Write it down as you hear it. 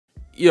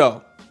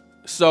Yo,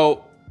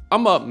 so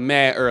I'm up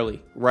mad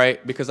early,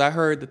 right? Because I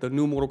heard that the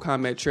new Mortal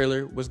Kombat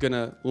trailer was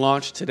gonna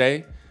launch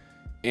today,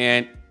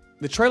 and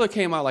the trailer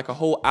came out like a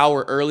whole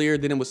hour earlier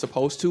than it was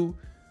supposed to.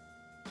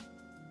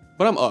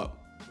 But I'm up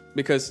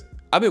because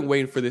I've been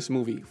waiting for this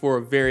movie for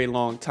a very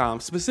long time,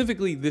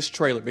 specifically this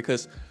trailer,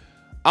 because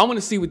I want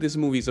to see what this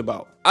movie's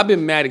about. I've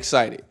been mad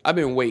excited. I've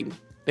been waiting.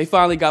 They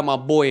finally got my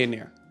boy in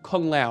there,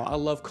 Kung Lao. I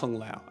love Kung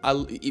Lao.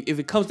 If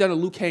it comes down to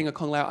Liu Kang or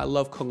Kung Lao, I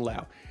love Kung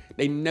Lao.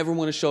 They never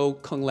want to show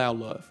Kung Lao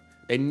love.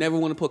 They never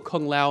want to put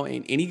Kung Lao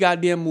in any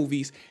goddamn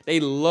movies.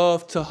 They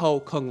love to hoe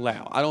Kung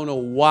Lao. I don't know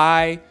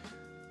why.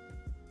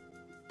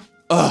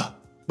 But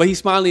he's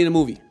finally in the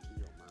movie.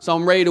 So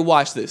I'm ready to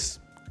watch this.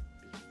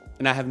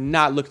 And I have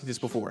not looked at this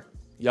before.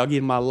 Y'all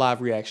getting my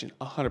live reaction,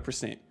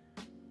 100%.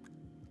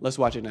 Let's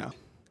watch it now.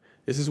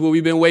 This is what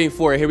we've been waiting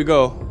for. Here we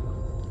go.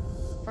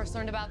 First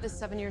learned about this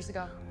 7 years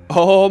ago.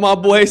 Oh, my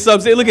boy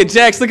Sub-Zero. Look at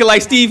Jax looking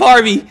like Steve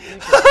Harvey.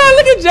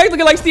 Look at Jax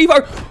looking like Steve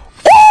Harvey.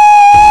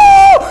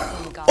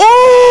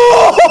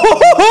 Oh!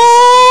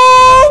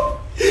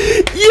 Oh!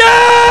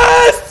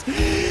 Yes!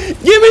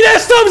 Give me that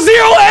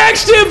Sub-Zero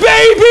action,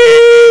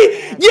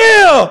 baby!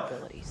 Yeah!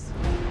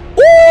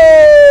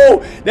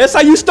 Ooh! That's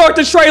how you start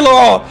the trailer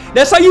off.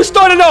 That's how you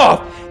start it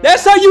off.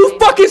 That's how you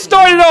fucking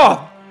start it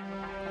off.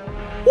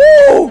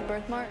 Woo!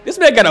 This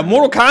man got a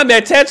Mortal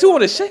Kombat tattoo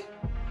on his shit.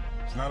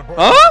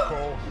 Huh?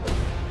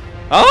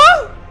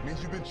 Huh?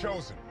 Means you've been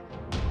chosen.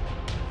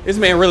 This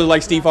man really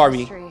likes Steve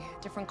Harvey.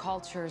 Different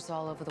cultures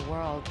all over the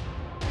world.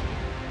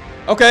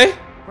 Okay.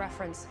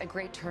 Reference a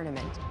great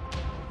tournament.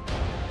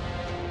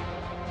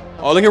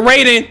 Oh, look at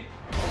Raiden.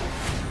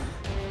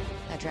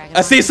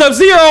 I see Sub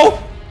Sub-Zero.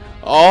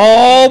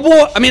 Oh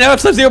boy. I mean, I have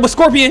Sub-Zero, but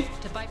Scorpion.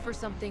 to fight for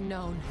something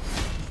known.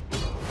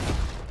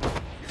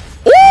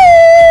 Ooh!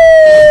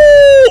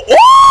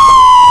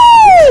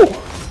 Ooh!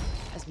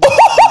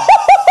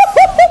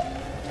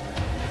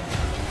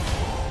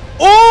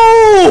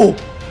 Oh!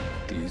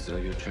 These are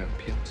your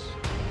champions.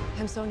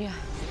 I'm Sonya.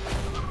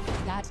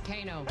 That's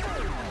Kano.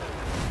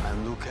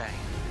 I'm Liu Kang.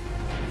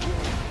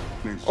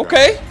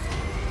 Okay.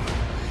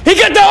 He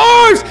got the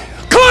arms!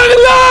 Kung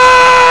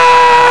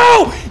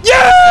Lao!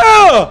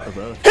 Yeah!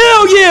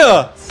 Hell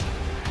yeah!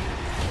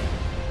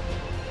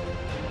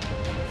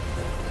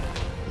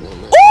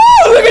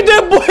 Oh, look at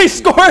that boy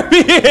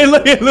Scorpion!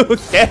 Look at Liu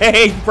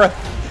Kang, bro.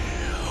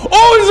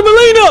 Oh, it's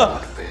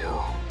Melina!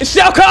 It's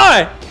Shao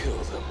Kahn!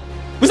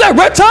 Was that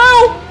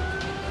Reptile?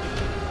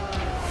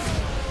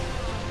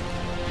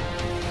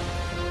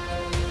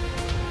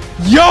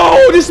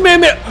 Yo, this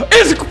man,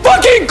 it's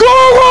fucking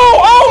Goro!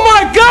 Oh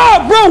my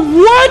god, bro,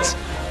 what?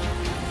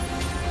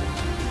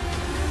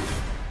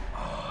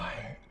 I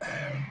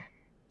am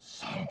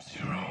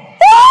Sub-Zero.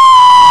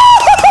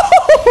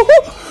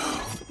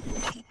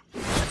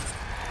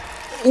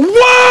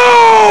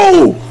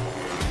 Whoa!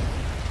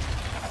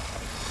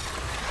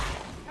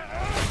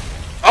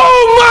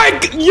 Oh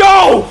my,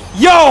 yo,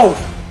 yo,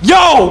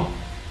 yo,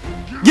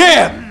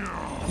 yeah,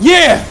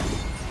 yeah,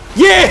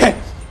 yeah,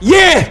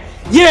 yeah,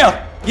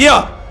 yeah.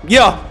 Yeah,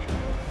 yeah,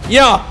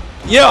 yeah,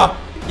 yeah,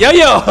 yeah,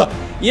 yeah,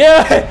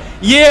 yeah,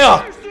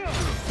 yeah.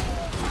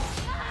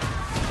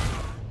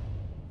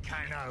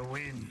 Kano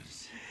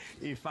wins.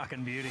 You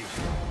fucking beauty.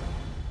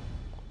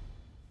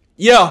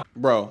 Yeah,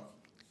 bro.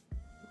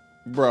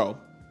 Bro.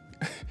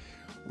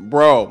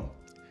 Bro.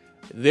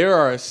 There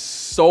are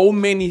so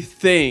many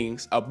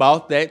things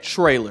about that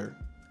trailer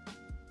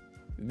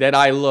that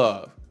I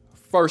love.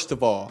 First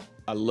of all,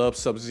 I love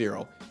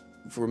Sub-Zero.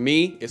 For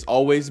me, it's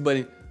always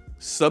been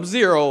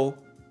Sub-Zero,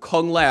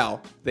 Kung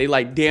Lao, they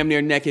like damn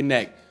near neck and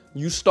neck.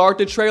 You start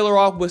the trailer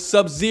off with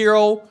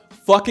Sub-Zero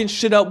fucking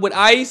shit up with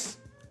ice,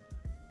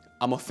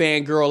 I'm a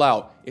fangirl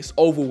out. It's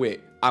over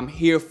with. I'm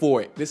here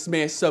for it. This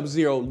man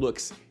Sub-Zero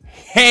looks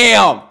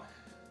ham.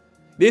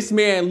 This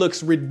man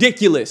looks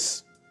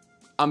ridiculous.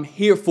 I'm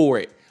here for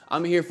it.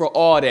 I'm here for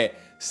all that.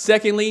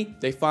 Secondly,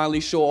 they finally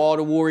show all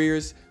the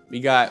warriors.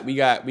 We got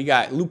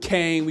Liu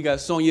Kang, we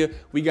got Sonya,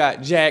 we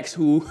got Jax,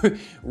 who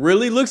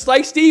really looks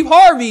like Steve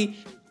Harvey.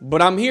 But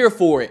I'm here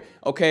for it,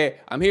 okay?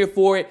 I'm here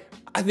for it.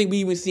 I think we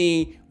even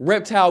seen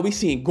Reptile. We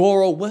seen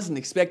Goro. Wasn't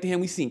expecting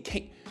him. We seen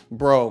Kang.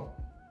 Bro.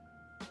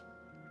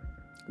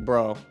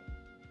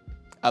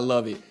 I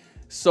love it.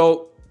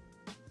 So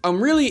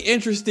I'm really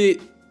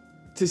interested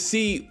to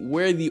see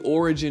where the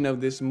origin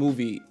of this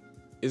movie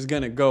is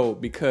gonna go,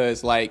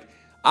 because like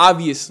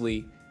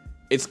obviously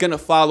it's gonna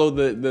follow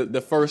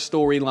the first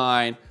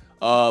storyline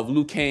of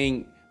Liu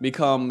Kang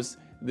becomes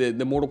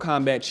the Mortal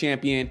Kombat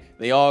champion.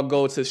 They all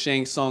go to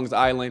Shang Tsung's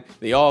island.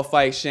 They all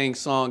fight Shang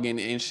Tsung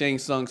and Shang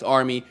Tsung's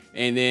army.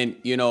 And then,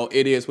 you know,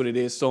 it is what it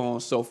is, so on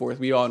and so forth.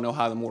 We all know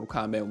how the Mortal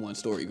Kombat 1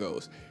 story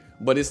goes.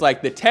 But it's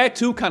like the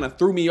tattoo kind of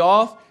threw me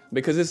off,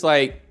 because it's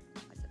like,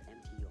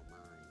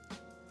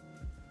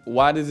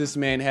 why does this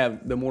man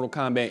have the Mortal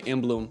Kombat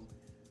emblem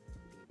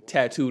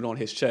tattooed on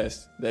his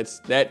chest?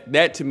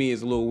 That to me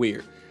is a little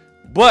weird.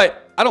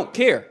 But I don't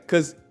care,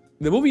 because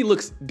the movie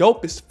looks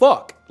dope as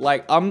fuck.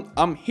 Like,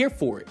 I'm here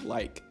for it.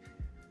 Like,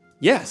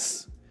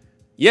 yes.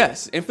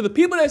 Yes, and for the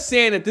people that's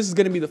saying that this is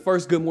going to be the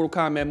first good Mortal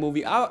Kombat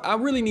movie, I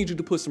really need you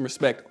to put some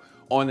respect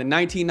on the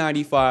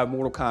 1995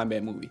 Mortal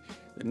Kombat movie.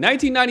 The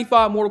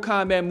 1995 Mortal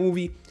Kombat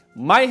movie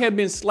might have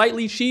been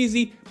slightly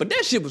cheesy, but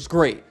that shit was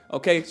great,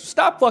 okay? So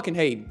stop fucking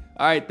hating,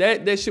 all right?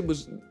 That shit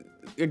was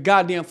a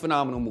goddamn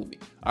phenomenal movie,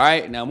 all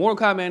right? Now, Mortal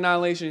Kombat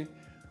Annihilation.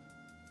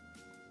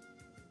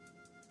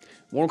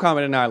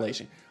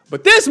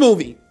 But this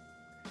movie,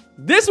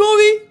 this is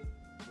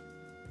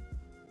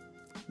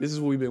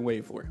what we've been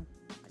waiting for.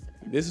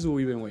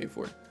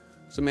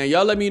 So, man,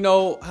 y'all let me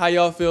know how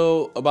y'all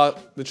feel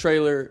about the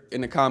trailer in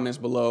the comments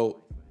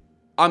below.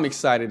 I'm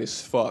excited as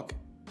fuck.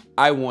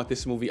 I want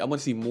this movie. I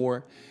want to see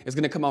more. It's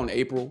going to come out in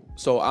April.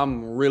 So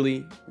I'm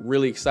really,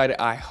 really excited.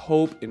 I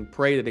hope and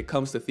pray that it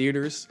comes to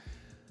theaters.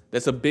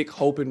 That's a big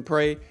hope and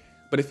pray.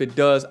 But if it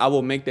does, I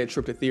will make that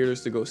trip to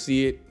theaters to go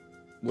see it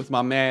with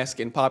my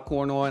mask and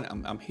popcorn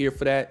on. I'm here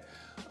for that.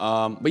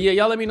 But yeah,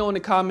 y'all let me know in the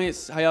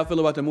comments how y'all feel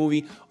about the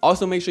movie.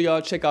 Also, make sure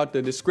y'all check out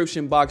the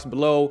description box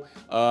below.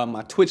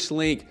 My Twitch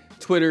link,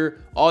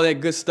 Twitter, all that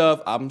good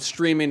stuff. I'm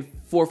streaming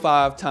 4 or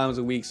 5 times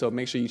a week, so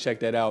make sure you check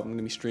that out. I'm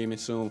gonna be streaming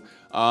soon.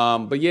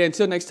 But yeah,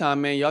 until next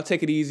time, man, y'all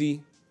take it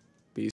easy.